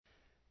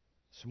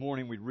This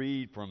morning we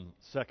read from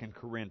 2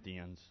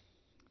 Corinthians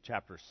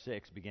chapter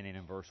 6, beginning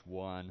in verse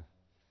 1.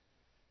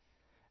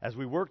 As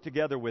we work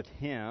together with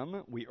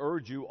him, we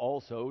urge you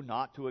also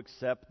not to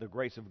accept the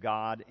grace of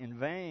God in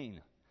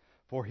vain.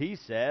 For he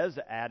says,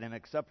 at an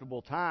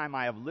acceptable time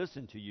I have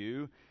listened to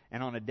you,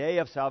 and on a day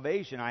of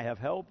salvation I have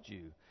helped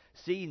you.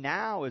 See,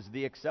 now is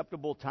the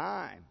acceptable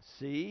time.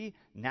 See,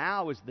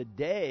 now is the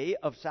day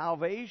of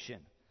salvation.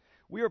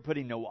 We are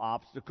putting no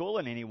obstacle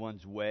in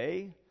anyone's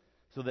way,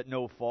 so that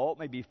no fault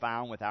may be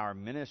found with our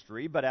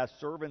ministry. But as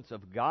servants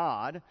of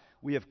God,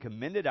 we have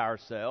commended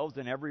ourselves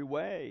in every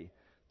way,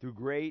 through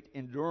great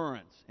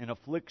endurance in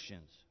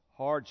afflictions,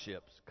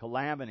 hardships,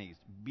 calamities,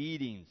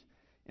 beatings,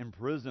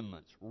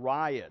 imprisonments,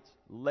 riots,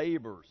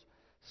 labors,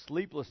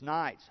 sleepless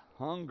nights,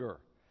 hunger,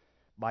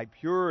 by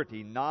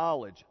purity,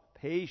 knowledge,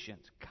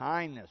 patience,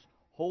 kindness,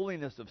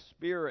 holiness of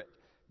spirit,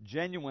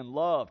 genuine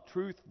love,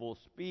 truthful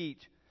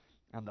speech,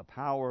 and the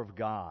power of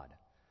God,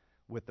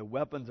 with the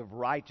weapons of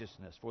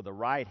righteousness for the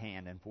right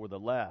hand and for the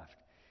left,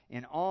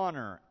 in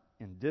honor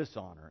and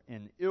dishonor,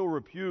 in ill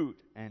repute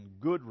and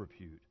good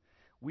repute.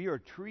 We are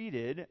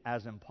treated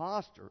as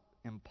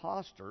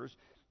impostors,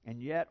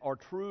 and yet are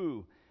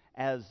true,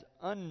 as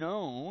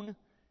unknown,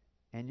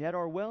 and yet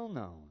are well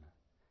known,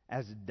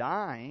 as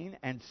dying,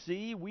 and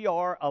see, we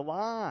are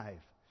alive,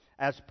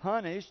 as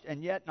punished,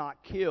 and yet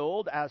not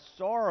killed, as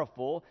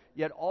sorrowful,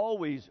 yet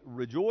always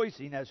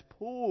rejoicing, as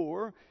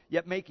poor,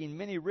 yet making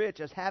many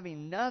rich, as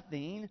having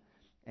nothing,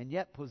 and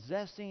yet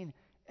possessing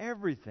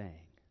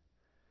everything.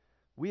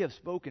 We have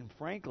spoken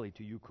frankly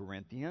to you,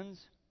 Corinthians.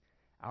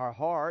 Our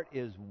heart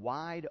is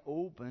wide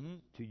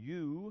open to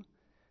you.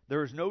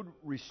 There is no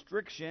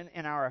restriction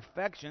in our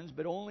affections,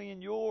 but only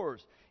in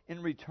yours.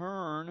 In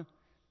return,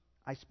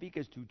 I speak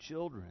as to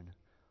children.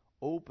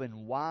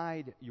 Open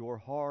wide your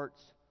hearts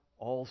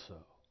also.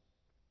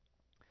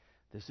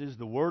 This is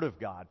the word of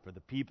God for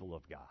the people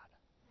of God.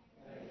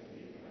 Thanks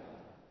be to God.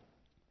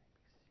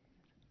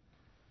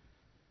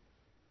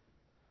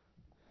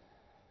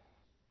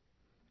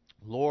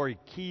 Lori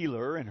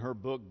Keeler, in her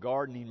book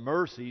Gardening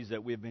Mercies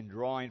that we've been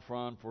drawing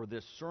from for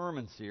this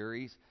sermon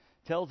series,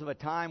 tells of a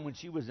time when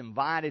she was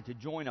invited to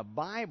join a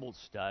Bible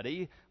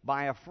study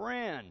by a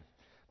friend.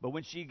 But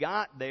when she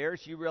got there,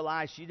 she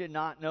realized she did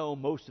not know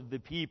most of the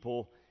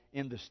people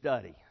in the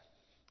study.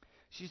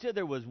 She said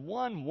there was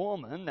one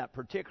woman that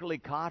particularly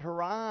caught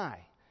her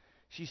eye.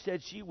 She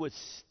said she was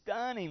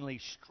stunningly,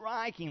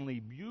 strikingly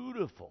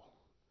beautiful.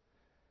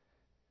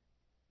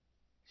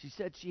 She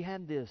said she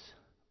had this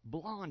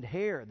blonde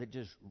hair that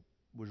just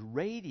was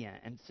radiant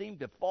and seemed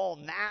to fall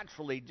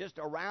naturally just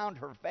around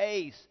her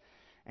face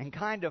and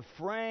kind of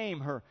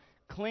frame her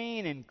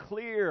clean and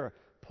clear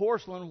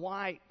porcelain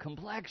white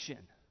complexion.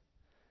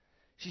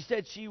 She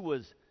said she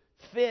was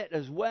fit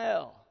as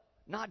well.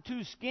 Not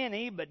too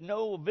skinny, but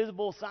no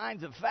visible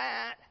signs of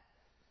fat.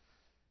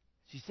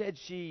 She said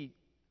she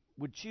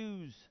would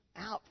choose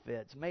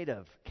outfits made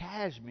of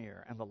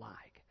cashmere and the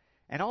like,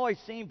 and always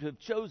seemed to have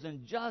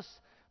chosen just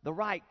the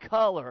right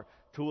color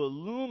to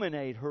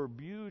illuminate her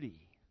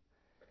beauty.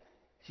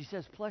 She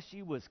says, plus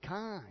she was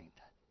kind.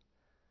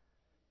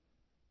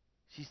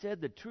 She said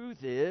the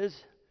truth is,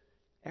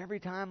 every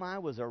time I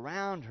was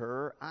around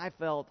her, I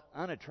felt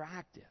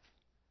unattractive.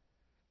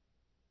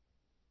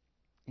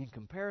 In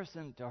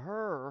comparison to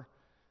her,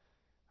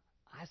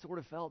 I sort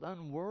of felt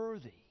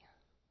unworthy.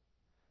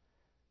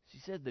 She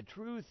said the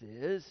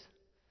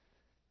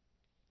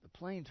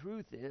plain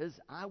truth is,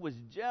 I was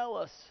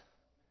jealous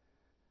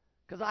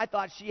because I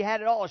thought she had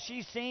it all.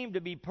 She seemed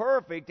to be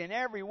perfect in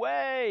every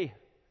way,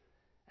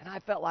 and I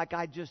felt like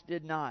I just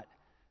did not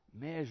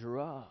measure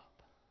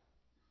up.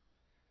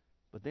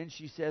 But then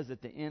she says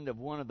at the end of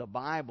one of the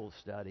Bible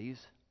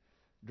studies,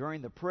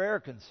 during the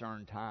prayer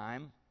concern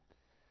time,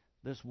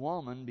 this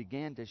woman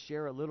began to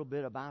share a little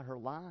bit about her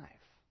life.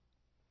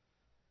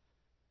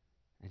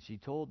 And she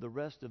told the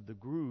rest of the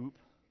group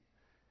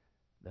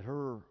that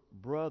her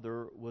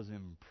brother was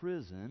in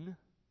prison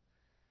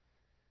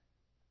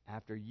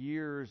after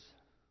years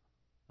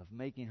of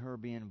making her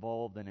be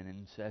involved in an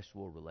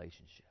incestual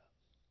relationship.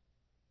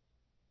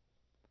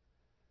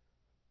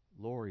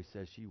 Lori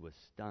says she was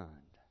stunned.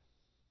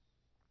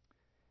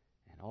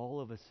 And all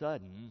of a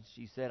sudden,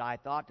 she said, I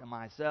thought to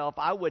myself,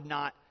 I would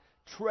not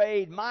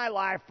trade my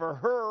life for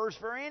hers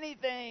for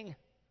anything.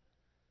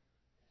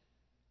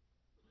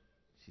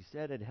 She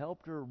said it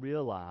helped her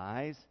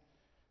realize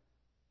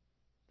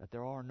that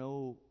there are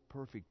no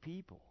perfect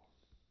people.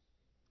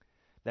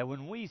 That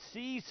when we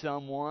see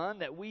someone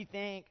that we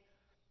think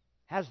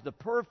has the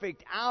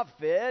perfect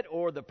outfit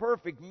or the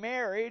perfect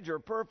marriage or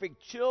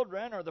perfect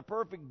children or the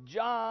perfect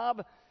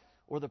job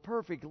or the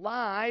perfect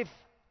life,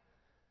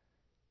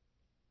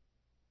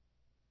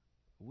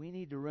 we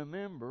need to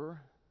remember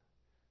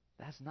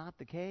that's not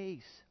the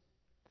case.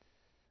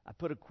 I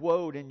put a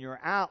quote in your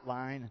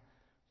outline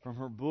from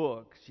her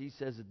book. She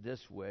says it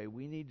this way: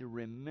 we need to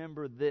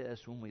remember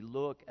this when we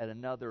look at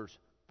another's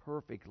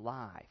perfect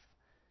life.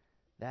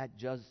 That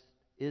just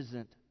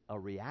isn't a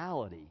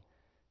reality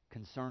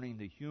concerning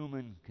the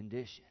human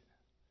condition.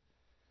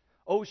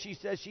 Oh, she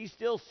says she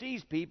still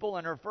sees people,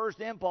 and her first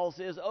impulse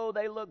is, oh,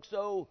 they look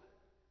so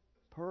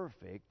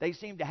perfect. They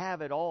seem to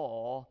have it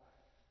all.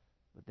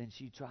 But then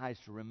she tries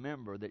to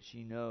remember that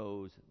she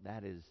knows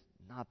that is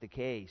not the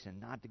case,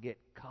 and not to get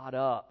caught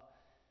up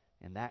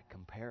in that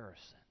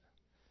comparison.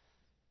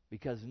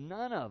 Because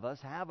none of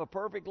us have a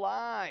perfect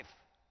life.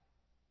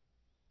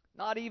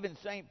 Not even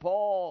St.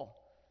 Paul.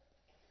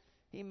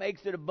 He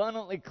makes it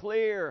abundantly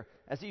clear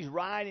as he's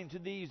writing to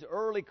these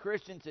early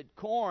Christians at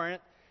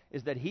Corinth,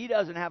 is that he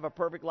doesn't have a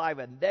perfect life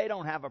and they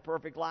don't have a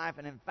perfect life.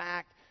 And in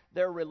fact,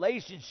 their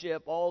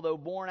relationship, although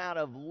born out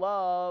of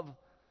love,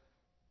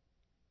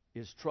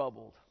 is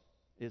troubled,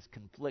 is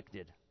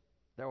conflicted.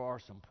 There are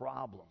some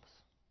problems.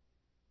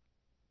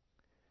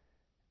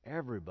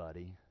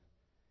 Everybody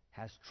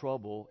has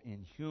trouble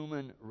in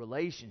human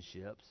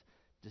relationships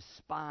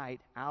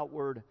despite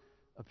outward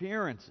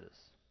appearances.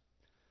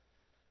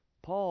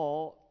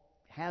 Paul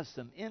has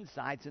some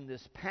insights in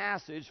this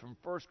passage from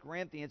 1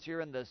 Corinthians here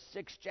in the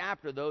 6th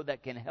chapter, though,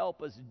 that can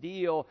help us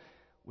deal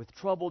with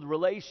troubled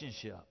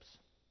relationships.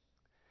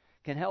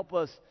 Can help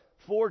us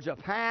forge a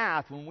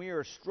path when we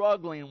are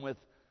struggling with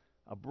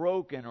a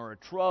broken or a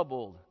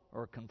troubled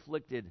or a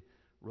conflicted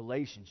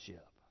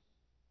relationship.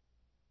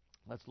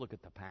 Let's look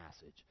at the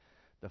passage.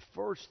 The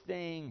first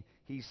thing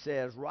he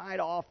says right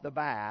off the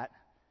bat,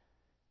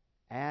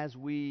 as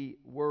we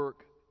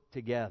work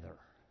together.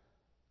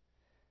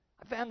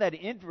 I found that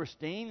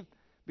interesting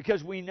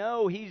because we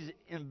know he's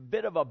in a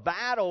bit of a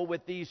battle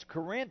with these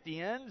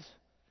Corinthians,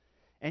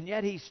 and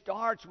yet he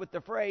starts with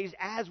the phrase,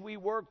 as we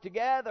work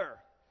together.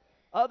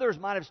 Others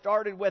might have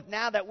started with,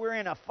 now that we're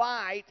in a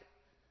fight,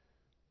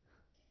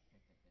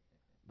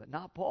 but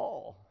not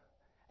Paul.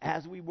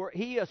 As we work,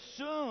 he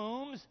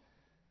assumes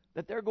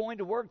that they're going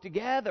to work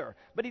together.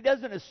 But he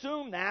doesn't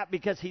assume that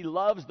because he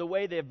loves the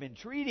way they've been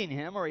treating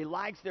him, or he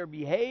likes their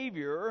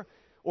behavior,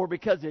 or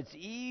because it's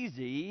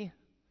easy.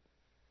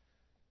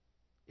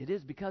 It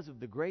is because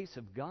of the grace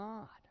of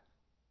God.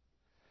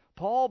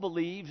 Paul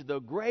believes the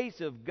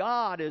grace of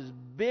God is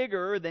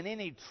bigger than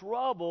any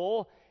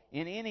trouble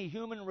in any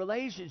human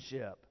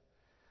relationship.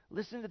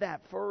 Listen to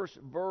that first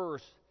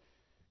verse.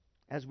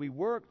 As we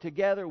work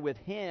together with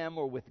Him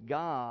or with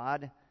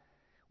God,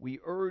 we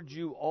urge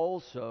you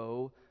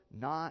also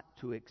not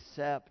to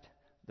accept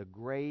the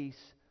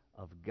grace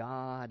of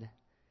God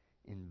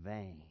in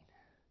vain.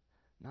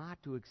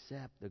 Not to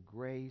accept the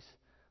grace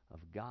of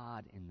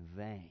God in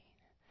vain.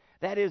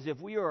 That is, if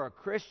we are a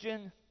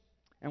Christian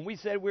and we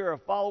said we are a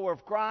follower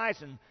of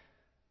Christ and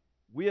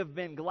we have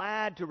been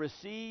glad to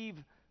receive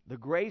the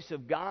grace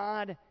of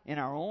God in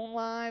our own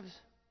lives,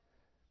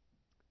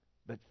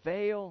 but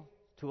fail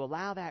to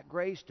allow that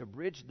grace to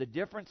bridge the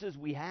differences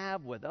we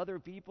have with other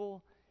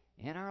people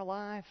in our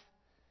life,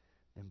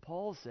 then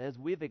Paul says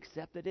we've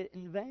accepted it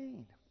in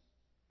vain.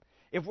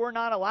 If we're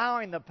not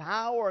allowing the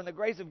power and the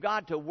grace of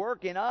God to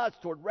work in us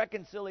toward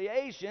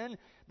reconciliation,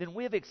 then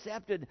we've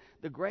accepted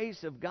the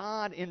grace of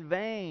God in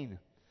vain.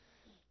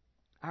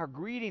 Our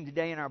greeting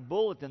today in our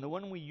bulletin, the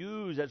one we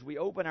use as we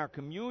open our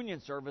communion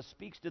service,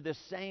 speaks to this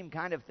same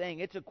kind of thing.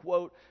 It's a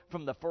quote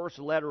from the first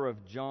letter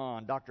of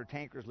John. Dr.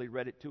 Tankersley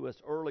read it to us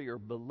earlier.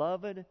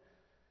 Beloved,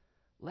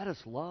 let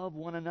us love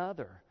one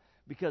another,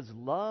 because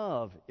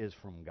love is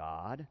from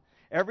God.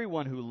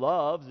 Everyone who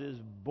loves is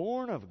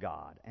born of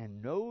God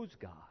and knows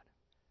God.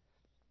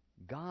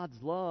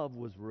 God's love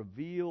was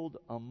revealed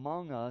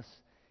among us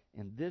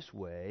in this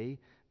way.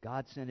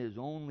 God sent His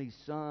only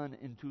Son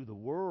into the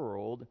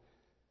world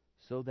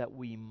so that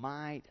we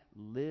might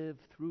live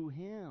through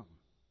Him.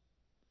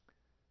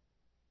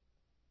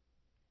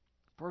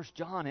 1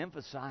 John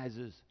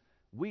emphasizes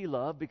we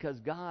love because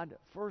God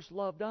first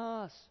loved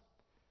us.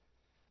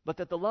 But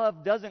that the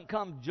love doesn't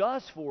come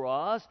just for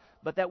us,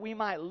 but that we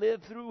might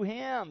live through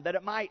Him, that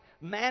it might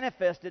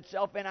manifest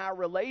itself in our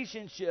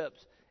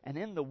relationships and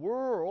in the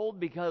world,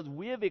 because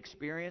we've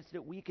experienced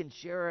it, we can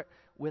share it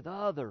with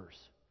others.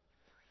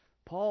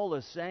 Paul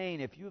is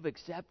saying if you've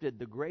accepted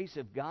the grace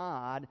of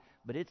God,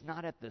 but it's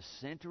not at the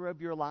center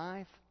of your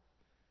life,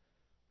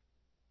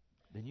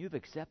 then you've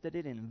accepted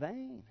it in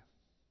vain.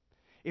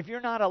 If you're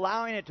not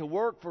allowing it to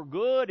work for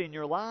good in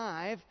your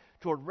life,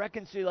 toward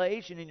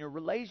reconciliation in your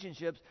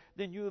relationships,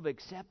 then you have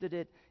accepted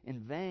it in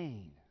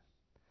vain.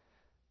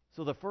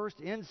 So the first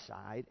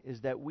insight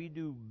is that we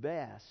do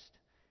best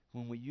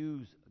when we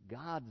use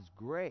God's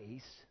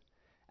grace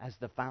as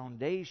the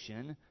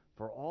foundation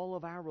for all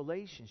of our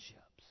relationships.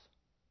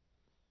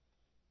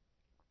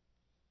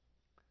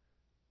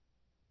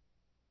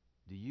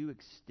 Do you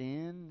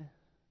extend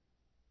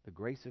the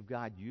grace of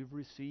God you've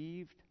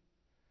received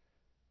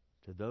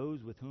to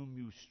those with whom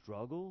you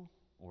struggle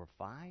or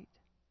fight?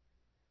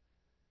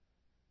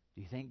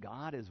 Do you think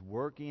God is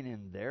working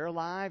in their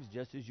lives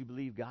just as you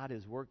believe God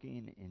is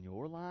working in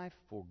your life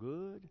for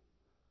good?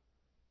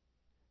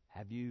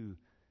 Have you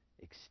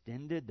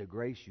extended the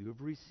grace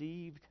you've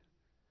received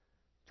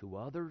to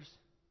others,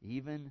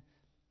 even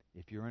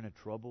if you're in a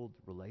troubled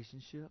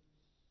relationship?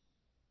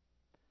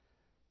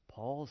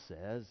 Paul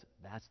says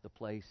that's the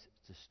place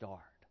to start,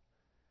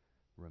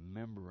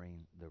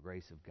 remembering the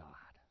grace of God.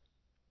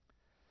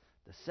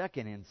 The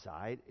second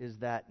insight is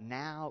that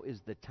now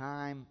is the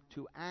time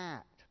to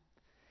act.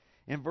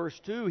 In verse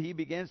 2, he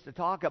begins to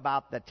talk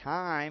about the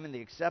time and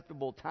the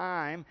acceptable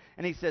time,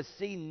 and he says,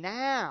 see,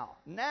 now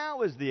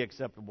is the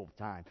acceptable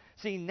time.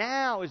 See,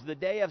 now is the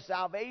day of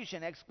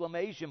salvation,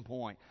 exclamation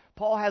point.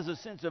 Paul has a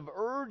sense of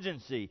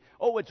urgency.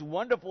 Oh, it's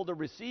wonderful to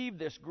receive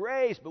this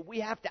grace, but we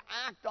have to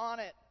act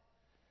on it.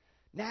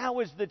 Now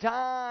is the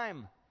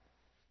time.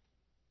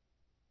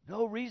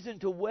 No reason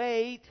to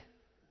wait.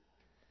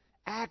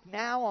 Act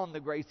now on the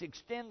grace.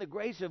 Extend the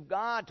grace of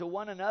God to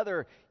one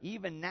another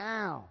even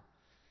now.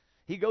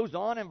 He goes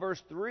on in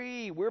verse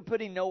 3, we're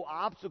putting no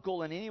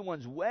obstacle in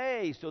anyone's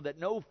way so that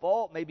no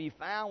fault may be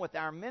found with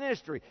our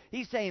ministry.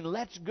 He's saying,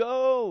 let's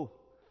go.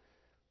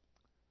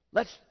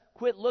 Let's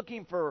quit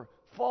looking for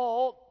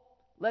fault.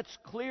 Let's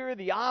clear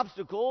the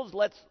obstacles.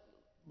 Let's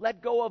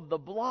let go of the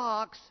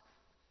blocks.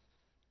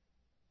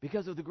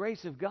 Because of the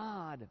grace of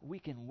God, we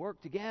can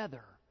work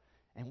together,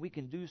 and we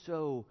can do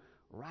so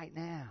right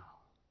now.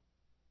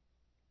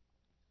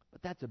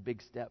 But that's a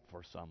big step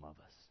for some of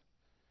us.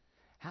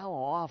 How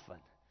often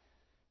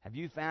have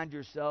you found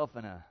yourself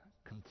in a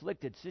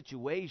conflicted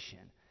situation,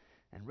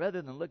 and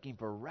rather than looking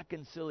for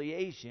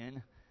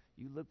reconciliation,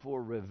 you look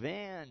for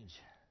revenge?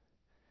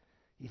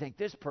 You think,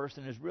 this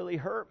person has really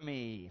hurt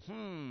me.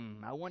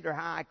 I wonder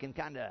how I can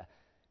kind of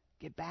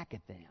get back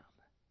at them.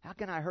 How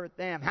can I hurt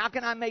them? How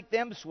can I make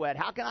them sweat?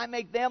 How can I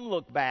make them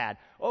look bad?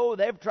 Oh,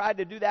 they've tried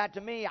to do that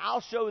to me.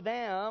 I'll show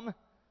them.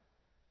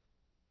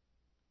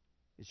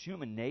 It's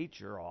human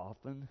nature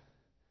often.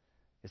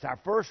 It's our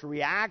first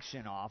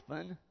reaction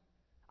often.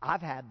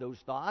 I've had those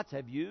thoughts.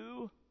 Have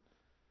you?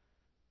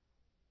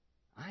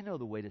 I know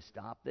the way to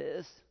stop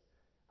this.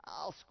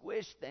 I'll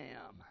squish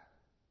them.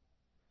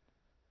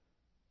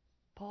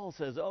 Paul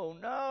says, oh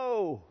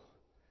no,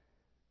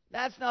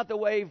 that's not the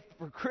way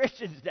for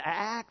Christians to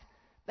act.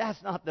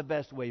 That's not the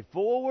best way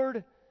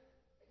forward.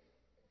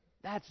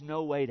 That's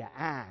no way to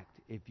act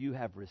if you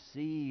have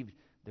received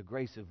the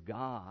grace of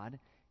God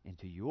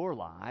into your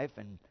life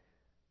and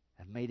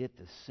have made it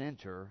the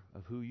center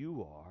of who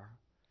you are.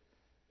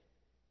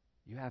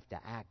 You have to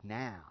act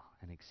now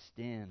and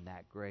extend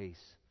that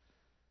grace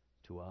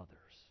to others.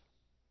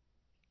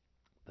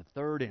 The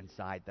third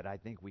insight that I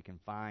think we can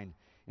find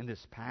in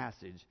this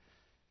passage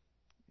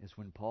is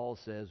when Paul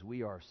says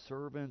we are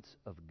servants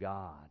of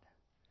God,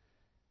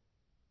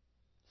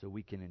 so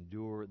we can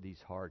endure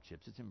these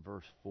hardships. It's in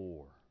verse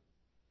 4.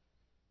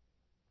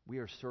 We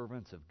are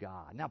servants of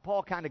God. Now,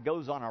 Paul kind of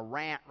goes on a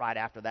rant right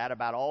after that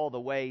about all the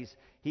ways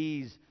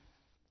he's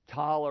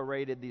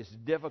tolerated this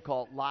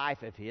difficult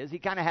life of his. He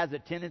kind of has a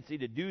tendency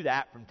to do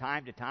that from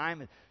time to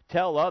time and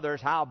tell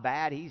others how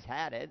bad he's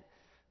had it.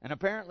 And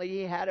apparently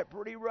he had it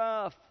pretty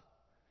rough.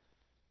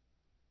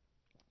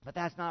 But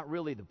that's not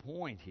really the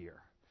point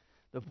here.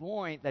 The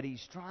point that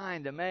he's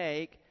trying to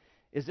make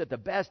is that the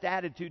best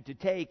attitude to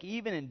take,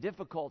 even in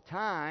difficult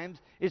times,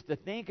 is to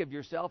think of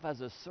yourself as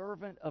a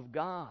servant of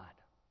God.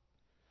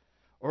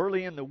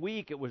 Early in the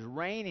week, it was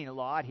raining a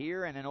lot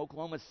here and in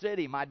Oklahoma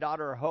City. My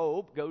daughter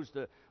Hope goes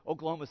to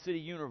Oklahoma City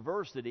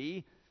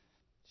University.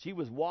 She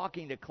was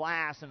walking to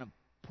class in a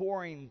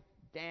pouring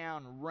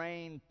down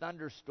rain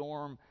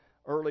thunderstorm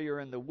earlier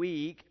in the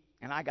week,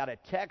 and I got a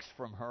text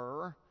from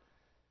her,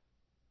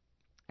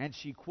 and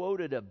she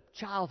quoted a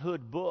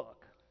childhood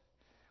book.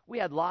 We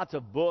had lots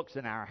of books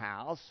in our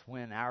house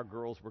when our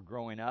girls were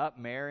growing up.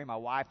 Mary, my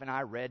wife, and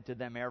I read to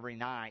them every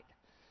night.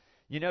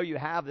 You know, you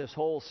have this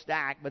whole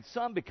stack, but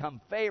some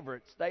become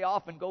favorites. They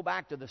often go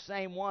back to the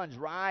same ones,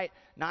 right?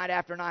 Night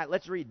after night.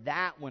 Let's read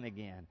that one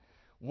again.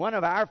 One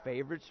of our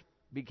favorites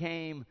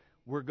became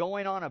We're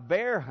Going on a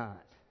Bear Hunt.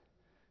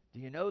 Do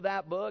you know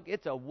that book?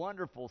 It's a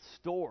wonderful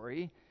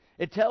story.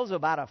 It tells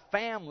about a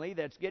family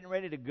that's getting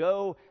ready to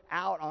go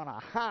out on a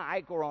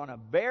hike or on a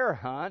bear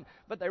hunt,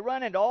 but they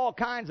run into all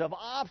kinds of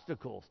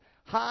obstacles.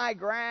 High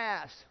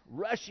grass,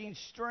 rushing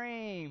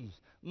streams,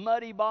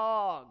 muddy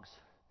bogs.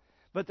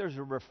 But there's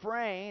a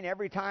refrain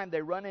every time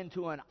they run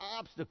into an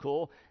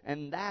obstacle,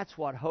 and that's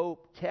what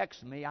Hope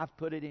texts me. I've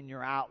put it in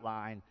your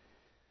outline.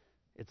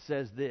 It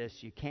says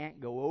this: you can't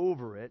go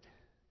over it,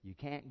 you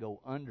can't go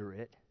under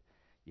it,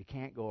 you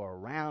can't go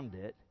around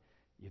it,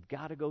 you've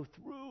got to go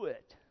through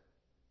it.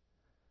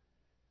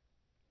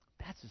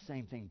 That's the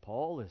same thing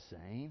Paul is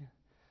saying.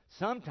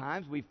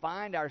 Sometimes we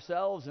find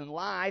ourselves in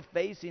life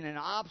facing an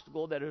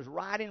obstacle that is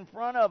right in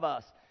front of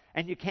us.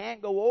 And you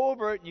can't go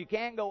over it, and you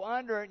can't go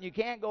under it, and you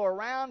can't go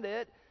around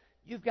it.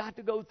 You've got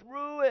to go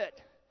through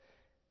it.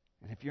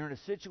 And if you're in a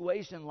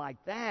situation like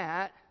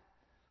that,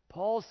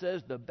 Paul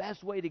says the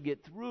best way to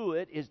get through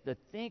it is to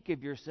think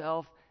of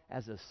yourself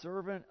as a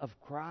servant of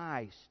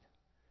Christ.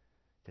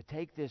 To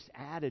take this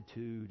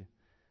attitude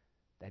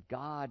that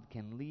God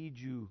can lead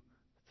you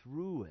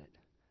through it.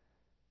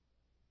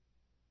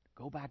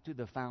 Go back to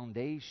the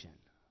foundation,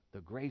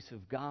 the grace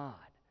of God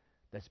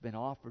that's been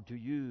offered to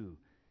you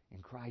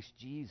in Christ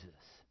Jesus.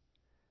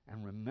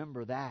 And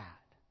remember that.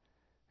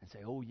 And say,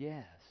 oh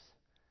yes,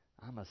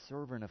 I'm a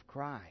servant of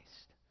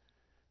Christ.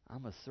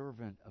 I'm a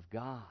servant of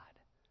God.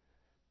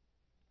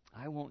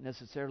 I won't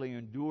necessarily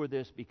endure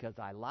this because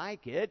I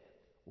like it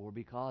or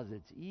because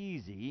it's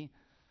easy,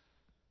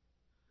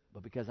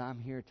 but because I'm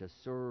here to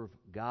serve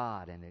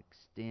God and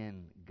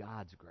extend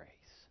God's grace.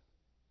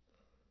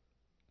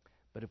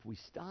 But if we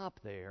stop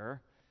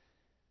there,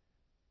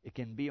 it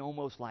can be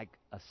almost like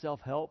a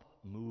self-help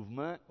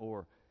movement,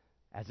 or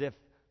as if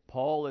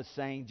Paul is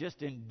saying,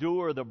 just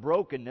endure the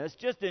brokenness,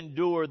 just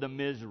endure the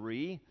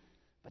misery.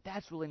 But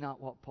that's really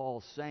not what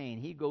Paul's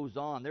saying. He goes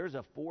on. There's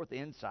a fourth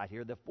insight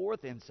here. The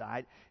fourth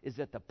insight is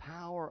that the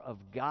power of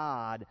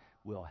God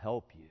will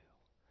help you.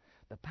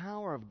 The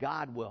power of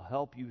God will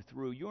help you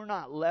through. You're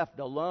not left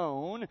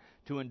alone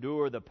to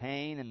endure the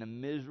pain and the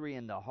misery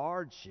and the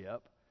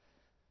hardship.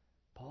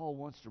 Paul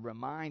wants to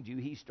remind you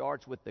he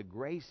starts with the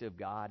grace of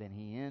God and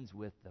he ends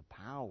with the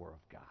power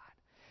of God.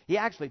 He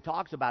actually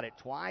talks about it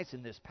twice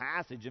in this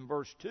passage. In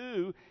verse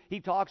 2, he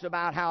talks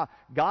about how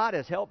God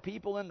has helped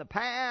people in the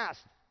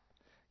past.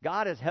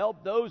 God has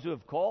helped those who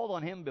have called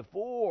on Him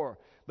before.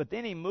 But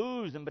then he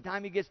moves, and by the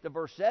time he gets to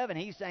verse 7,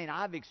 he's saying,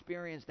 I've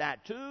experienced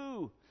that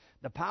too.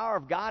 The power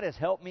of God has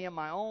helped me in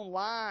my own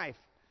life.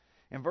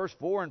 In verse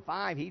 4 and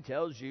 5, he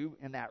tells you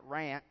in that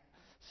rant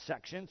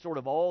section sort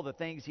of all the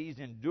things he's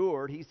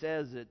endured. He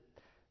says that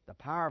the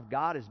power of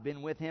God has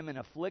been with him in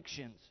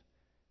afflictions,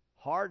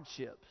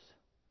 hardships,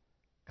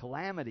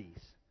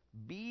 calamities,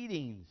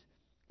 beatings,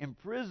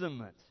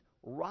 imprisonments,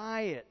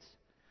 riots,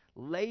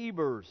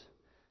 labors,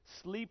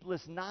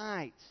 sleepless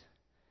nights,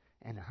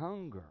 and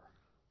hunger.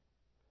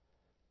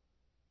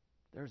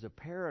 There's a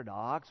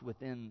paradox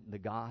within the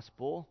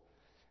gospel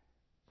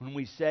when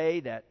we say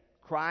that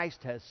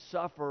Christ has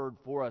suffered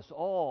for us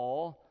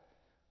all.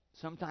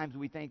 Sometimes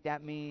we think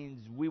that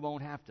means we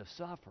won't have to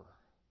suffer.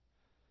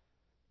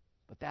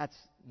 But that's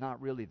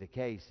not really the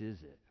case,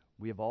 is it?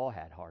 We have all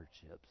had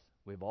hardships.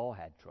 We've all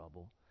had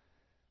trouble.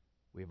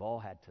 We've all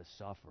had to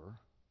suffer.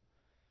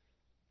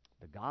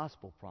 The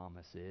gospel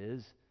promise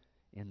is,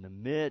 in the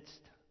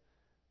midst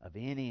of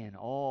any and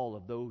all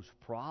of those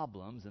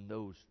problems and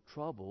those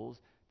troubles,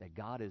 that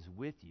God is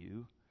with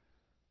you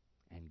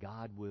and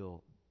God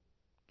will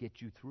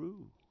get you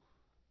through.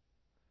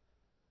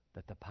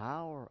 That the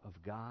power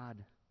of God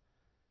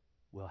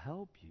will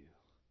help you.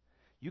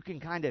 You can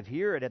kind of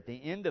hear it at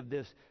the end of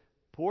this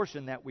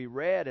portion that we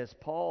read as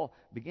Paul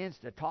begins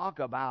to talk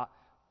about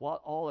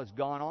what all has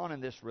gone on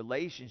in this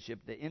relationship.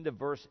 The end of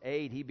verse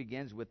 8, he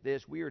begins with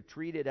this: we are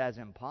treated as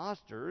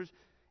impostors,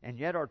 and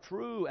yet are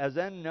true, as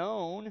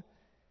unknown,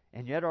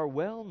 and yet are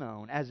well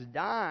known, as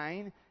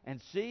dying,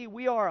 and see,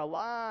 we are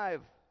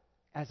alive,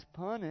 as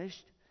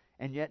punished,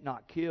 and yet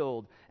not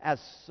killed,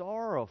 as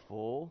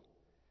sorrowful,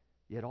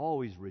 yet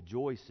always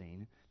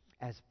rejoicing,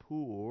 as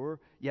poor,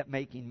 yet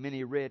making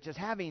many rich, as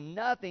having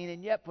nothing,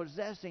 and yet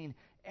possessing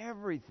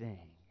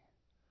everything.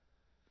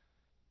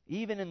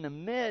 Even in the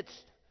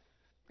midst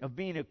of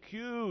being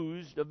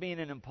accused of being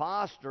an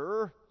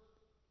imposter,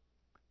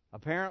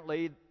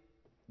 apparently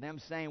them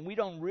saying, we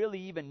don't really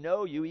even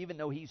know you, even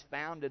though he's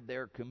founded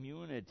their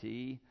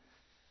community.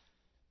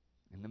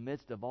 In the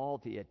midst of all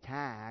the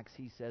attacks,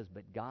 he says,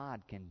 but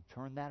God can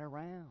turn that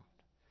around.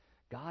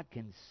 God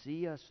can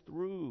see us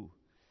through.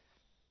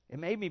 It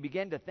made me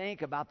begin to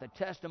think about the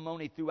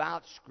testimony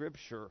throughout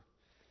Scripture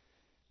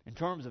in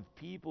terms of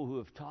people who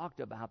have talked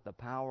about the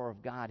power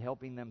of God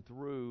helping them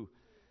through.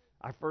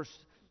 I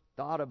first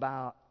thought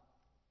about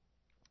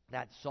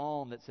that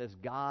psalm that says,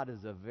 God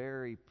is a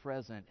very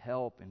present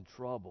help in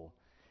trouble.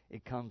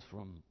 It comes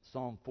from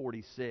Psalm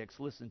 46.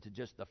 Listen to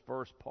just the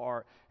first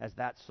part as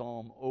that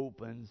psalm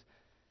opens.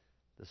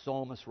 The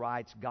psalmist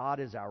writes, God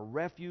is our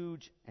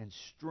refuge and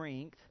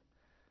strength,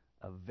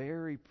 a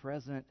very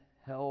present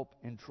help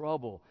in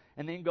trouble.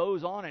 And then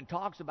goes on and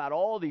talks about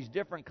all these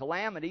different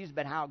calamities,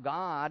 but how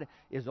God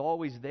is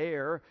always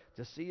there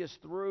to see us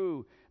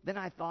through. Then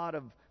I thought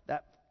of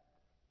that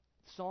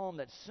psalm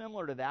that's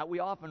similar to that. We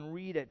often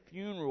read at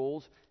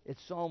funerals.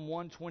 It's Psalm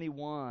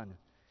 121.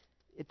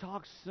 It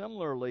talks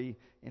similarly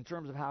in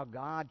terms of how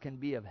God can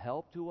be of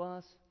help to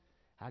us,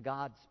 how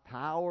God's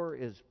power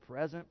is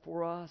present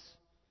for us.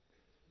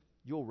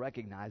 You'll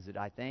recognize it,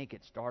 I think.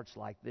 It starts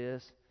like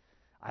this: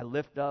 I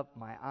lift up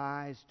my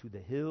eyes to the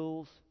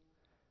hills.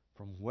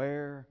 From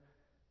where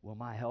will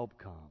my help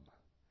come?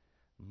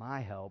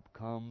 My help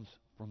comes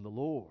from the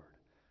Lord,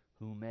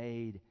 who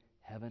made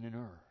heaven and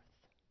earth.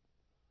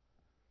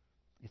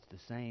 It's the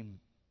same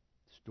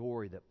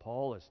story that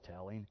Paul is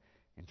telling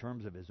in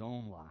terms of his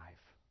own life.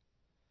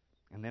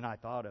 And then I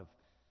thought of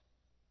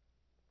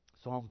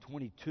Psalm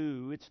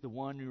 22. It's the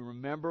one you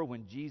remember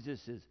when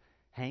Jesus is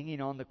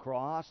hanging on the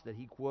cross that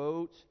he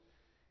quotes.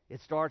 It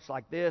starts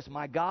like this: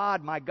 my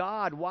God,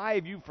 why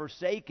have you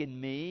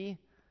forsaken me?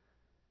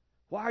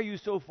 Why are you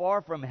so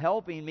far from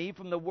helping me?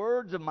 From the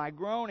words of my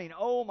groaning,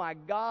 oh my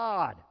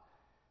God,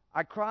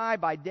 I cry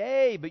by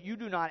day, but you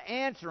do not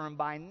answer, and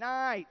by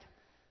night,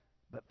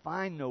 but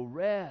find no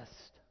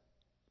rest.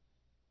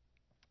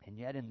 And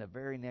yet in the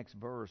very next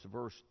verse,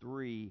 verse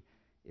 3,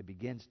 it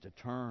begins to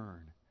turn.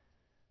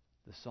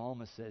 The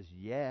psalmist says,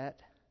 yet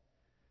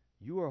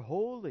you are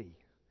holy,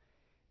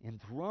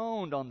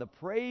 enthroned on the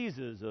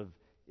praises of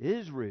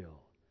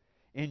Israel.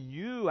 In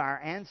you our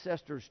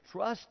ancestors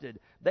trusted.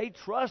 They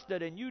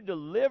trusted and you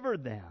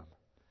delivered them.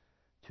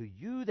 To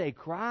you they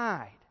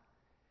cried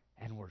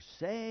and were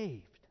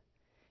saved.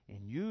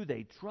 In you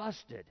they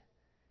trusted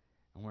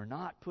and were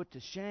not put to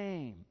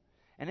shame.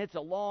 And it's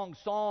a long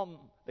psalm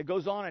that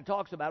goes on and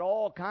talks about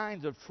all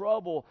kinds of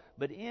trouble,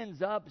 but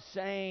ends up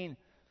saying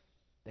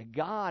that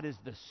God is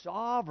the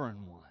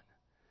sovereign one,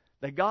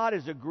 that God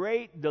is a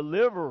great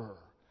deliverer,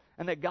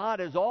 and that God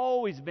has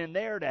always been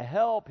there to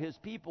help His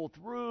people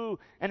through.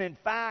 And in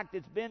fact,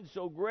 it's been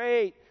so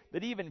great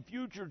that even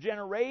future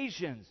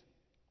generations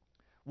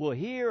will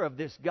hear of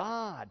this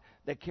God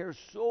that cares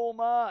so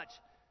much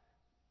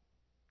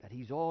that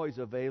He's always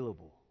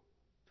available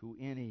to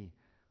any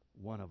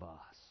one of us.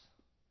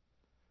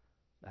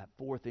 That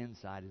fourth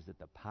insight is that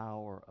the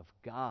power of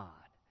God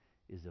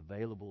is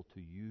available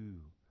to you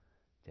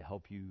to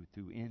help you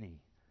through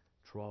any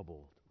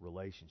troubled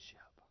relationship.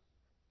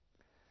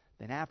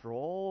 Then after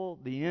all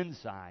the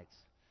insights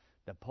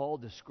that Paul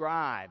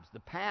describes, the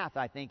path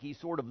I think he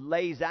sort of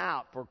lays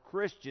out for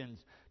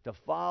Christians to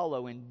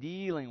follow in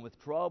dealing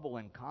with trouble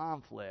and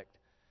conflict,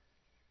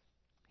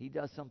 he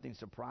does something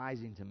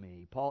surprising to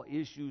me. Paul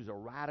issues a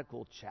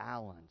radical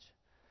challenge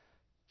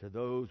to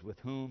those with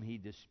whom he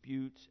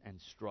disputes and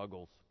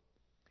struggles.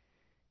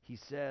 He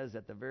says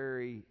at the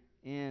very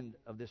end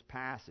of this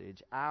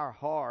passage, our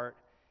heart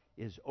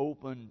is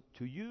open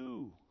to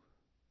you.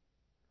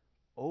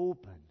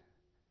 Open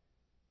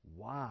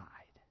wide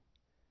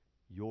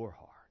your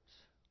hearts.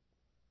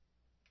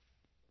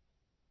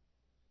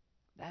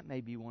 That may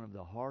be one of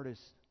the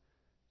hardest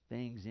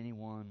things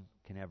anyone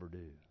can ever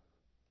do.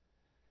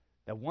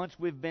 That once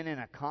we've been in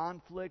a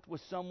conflict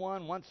with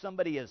someone, once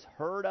somebody has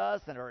hurt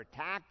us and or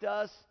attacked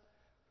us,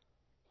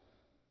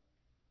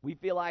 we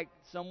feel like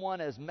someone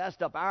has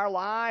messed up our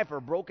life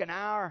or broken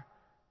our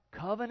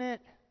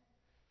covenant.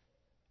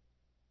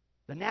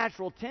 The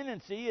natural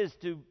tendency is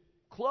to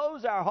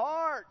close our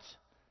hearts,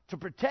 to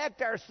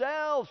protect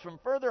ourselves from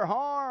further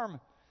harm.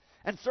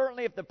 And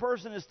certainly if the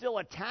person is still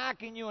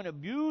attacking you and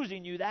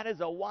abusing you, that is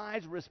a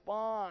wise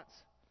response.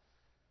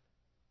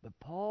 But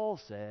Paul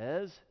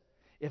says,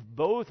 if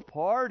both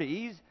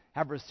parties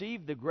have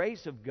received the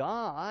grace of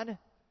God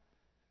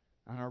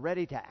and are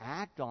ready to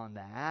act on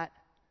that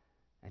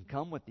and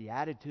come with the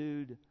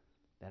attitude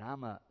that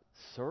I'm a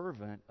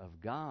servant of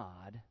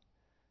God,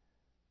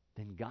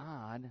 then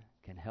God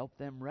can help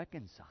them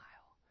reconcile.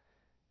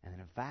 And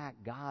in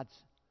fact, God's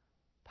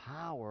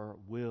power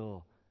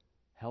will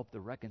help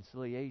the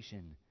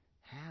reconciliation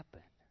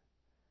happen.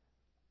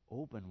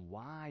 Open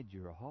wide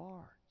your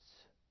hearts.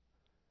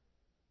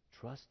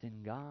 Trust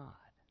in God.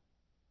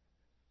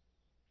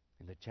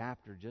 In the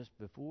chapter just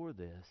before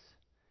this,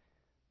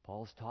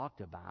 Paul's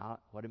talked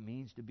about what it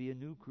means to be a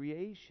new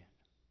creation.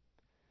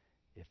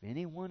 If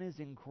anyone is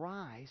in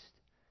Christ,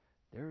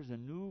 there's a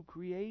new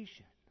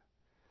creation.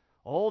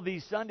 All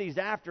these Sundays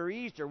after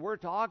Easter, we're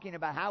talking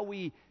about how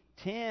we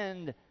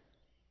tend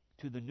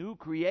to the new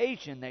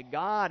creation that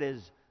God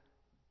is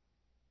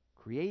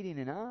creating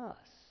in us.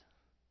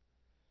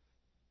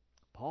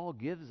 Paul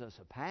gives us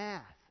a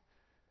path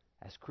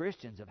as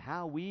Christians of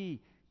how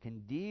we can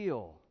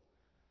deal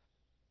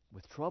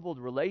with troubled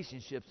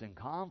relationships and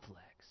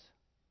conflicts.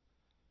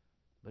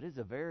 But it's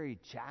a very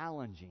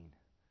challenging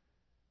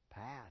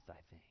path, I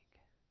think.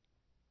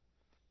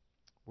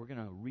 We're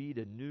going to read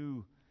a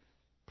new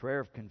prayer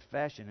of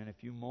confession in a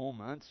few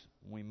moments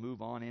when we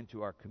move on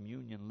into our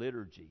communion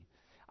liturgy.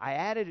 I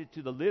added it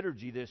to the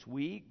liturgy this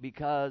week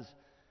because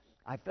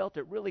I felt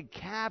it really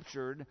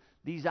captured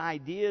these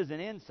ideas and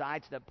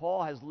insights that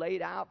Paul has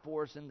laid out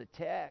for us in the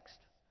text.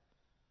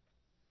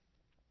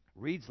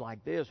 It reads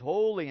like this: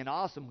 Holy and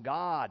awesome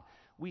God,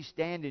 we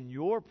stand in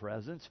your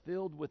presence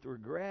filled with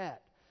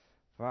regret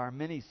for our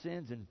many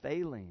sins and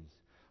failings.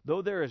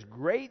 Though there is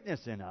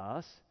greatness in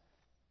us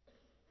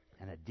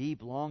and a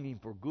deep longing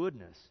for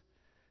goodness,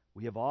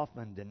 we have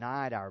often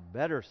denied our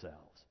better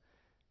selves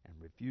and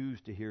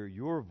refused to hear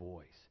your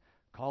voice,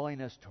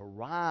 calling us to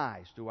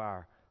rise to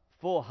our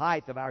full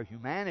height of our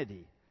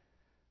humanity.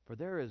 For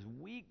there is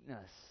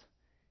weakness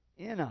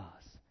in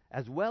us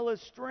as well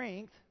as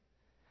strength.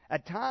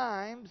 At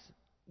times,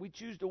 we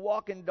choose to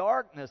walk in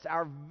darkness,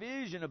 our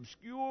vision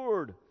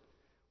obscured.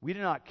 We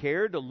do not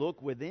care to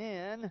look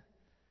within,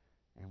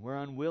 and we're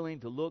unwilling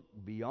to look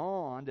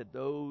beyond at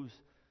those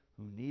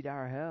who need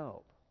our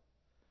help.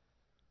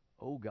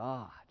 Oh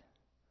God,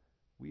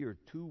 we are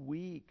too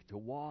weak to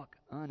walk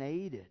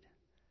unaided.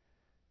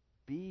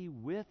 Be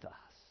with us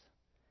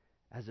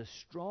as a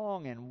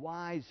strong and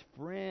wise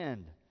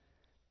friend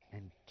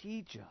and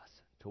teach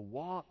us to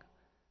walk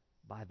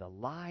by the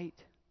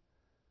light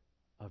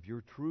of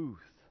your truth.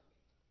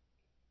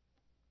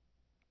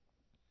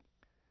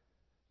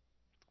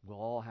 We'll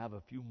all have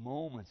a few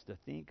moments to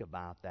think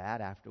about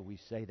that after we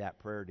say that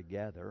prayer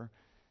together,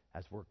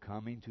 as we're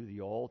coming to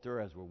the altar,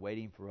 as we're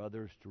waiting for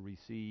others to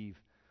receive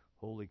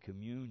Holy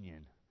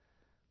Communion.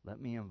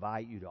 Let me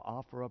invite you to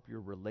offer up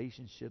your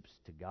relationships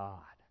to God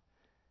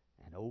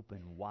and open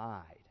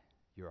wide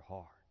your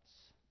hearts.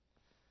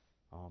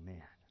 Amen.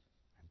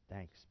 And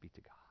thanks be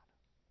to God.